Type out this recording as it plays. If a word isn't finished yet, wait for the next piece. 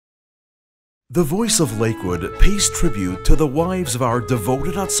The Voice of Lakewood pays tribute to the wives of our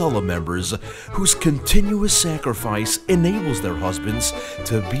devoted Hatzolah members whose continuous sacrifice enables their husbands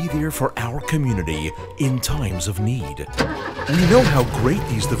to be there for our community in times of need. We know how great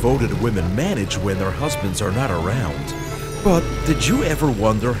these devoted women manage when their husbands are not around. But did you ever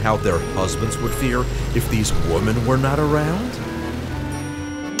wonder how their husbands would feel if these women were not around?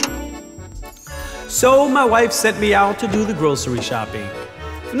 So my wife sent me out to do the grocery shopping.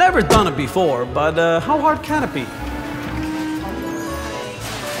 Never done it before, but how hard can it be?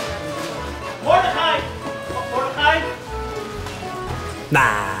 Mordecai! Mordecai!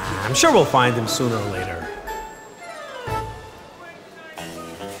 Nah, I'm sure we'll find him sooner or later.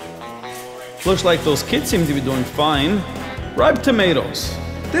 Looks like those kids seem to be doing fine. Ripe tomatoes.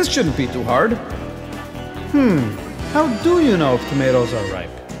 This shouldn't be too hard. How do you know if tomatoes are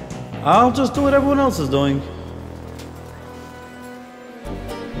ripe? I'll just do what everyone else is doing.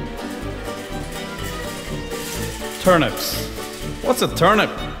 Turnips. What's a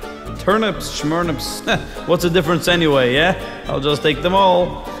turnip? Turnips, schmurnips. What's the difference anyway, yeah? I'll just take them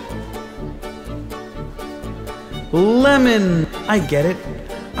all. Lemon. I get it.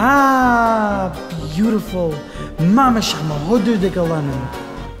 Ah, beautiful. Mama shama hodudika lemon.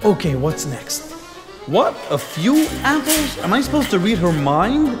 Okay, what's next? What? A few apples? Am I supposed to read her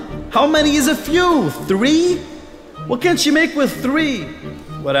mind? How many is a few? 3? What can she make with 3?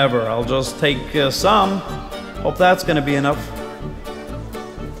 Whatever, I'll just take some. Hope that's gonna be enough.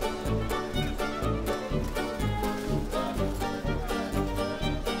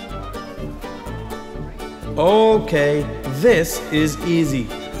 Okay, this is easy.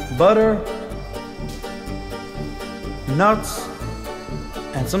 Butter, nuts,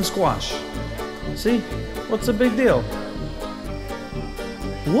 and some squash. See? What's the big deal?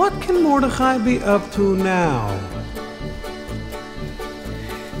 What can Mordecai be up to now?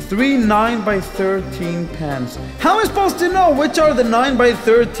 3 9x13 pans. How am I supposed to know which are the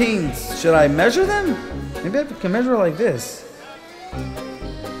 9x13s? Should I measure them? Maybe I can measure like this.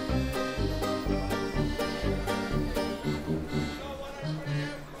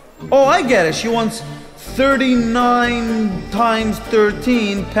 Oh, I get it. She wants 39 times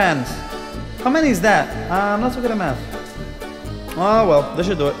 13 pans. How many is that? I'm not so good at math. Oh well, this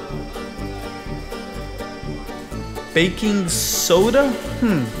should do it. Baking soda?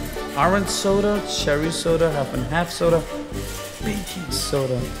 Orange soda, cherry soda, half and half soda. Baking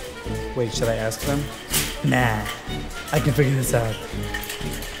soda. Wait, should I ask them? Nah, I can figure this out.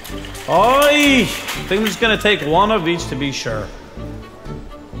 Oi! I think I'm just gonna take one of each to be sure.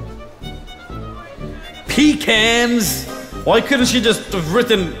 Pecans! Why couldn't she just have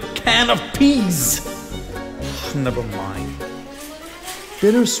written can of peas? Never mind.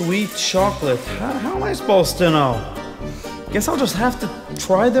 Bittersweet chocolate. How am I supposed to know? Guess I'll just have to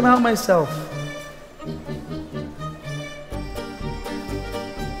try them out myself.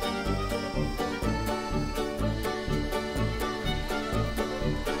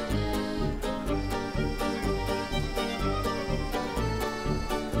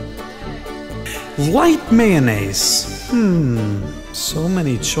 Light mayonnaise. So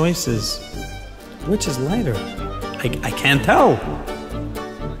many choices. Which is lighter? I can't tell.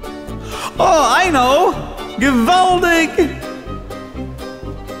 Oh, I know! Gewaldig!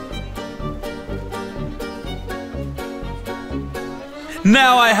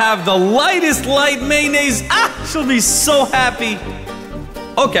 Now I have the lightest light mayonnaise. She'll be so happy.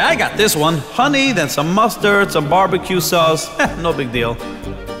 Okay, I got this one. Honey, then some mustard, some barbecue sauce. No big deal.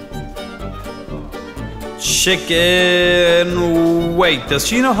 Chicken. Wait, does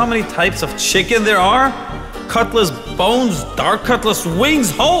she know how many types of chicken there are? Cutlass bones, dark cutlass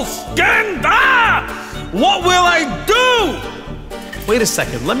wings, whole skin. What will I do? Wait a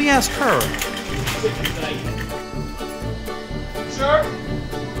second, let me ask her. Sure.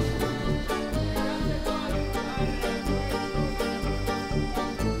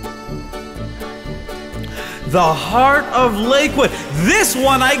 The Heart of Lakewood. This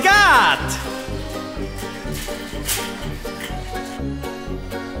one I got.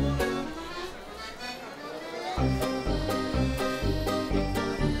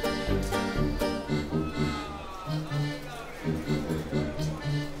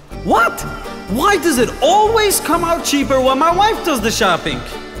 What? Why does it always come out cheaper when my wife does the shopping?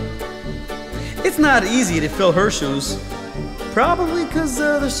 It's not easy to fill her shoes. Probably because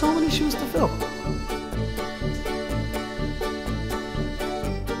there's so many shoes to fill.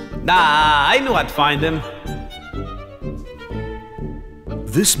 Nah, I knew I'd find him.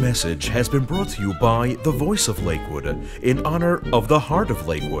 This message has been brought to you by the Voice of Lakewood in honor of the Heart of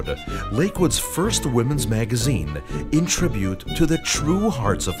Lakewood, Lakewood's first women's magazine, in tribute to the true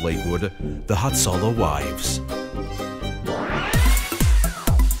hearts of Lakewood, the Hatzolah wives.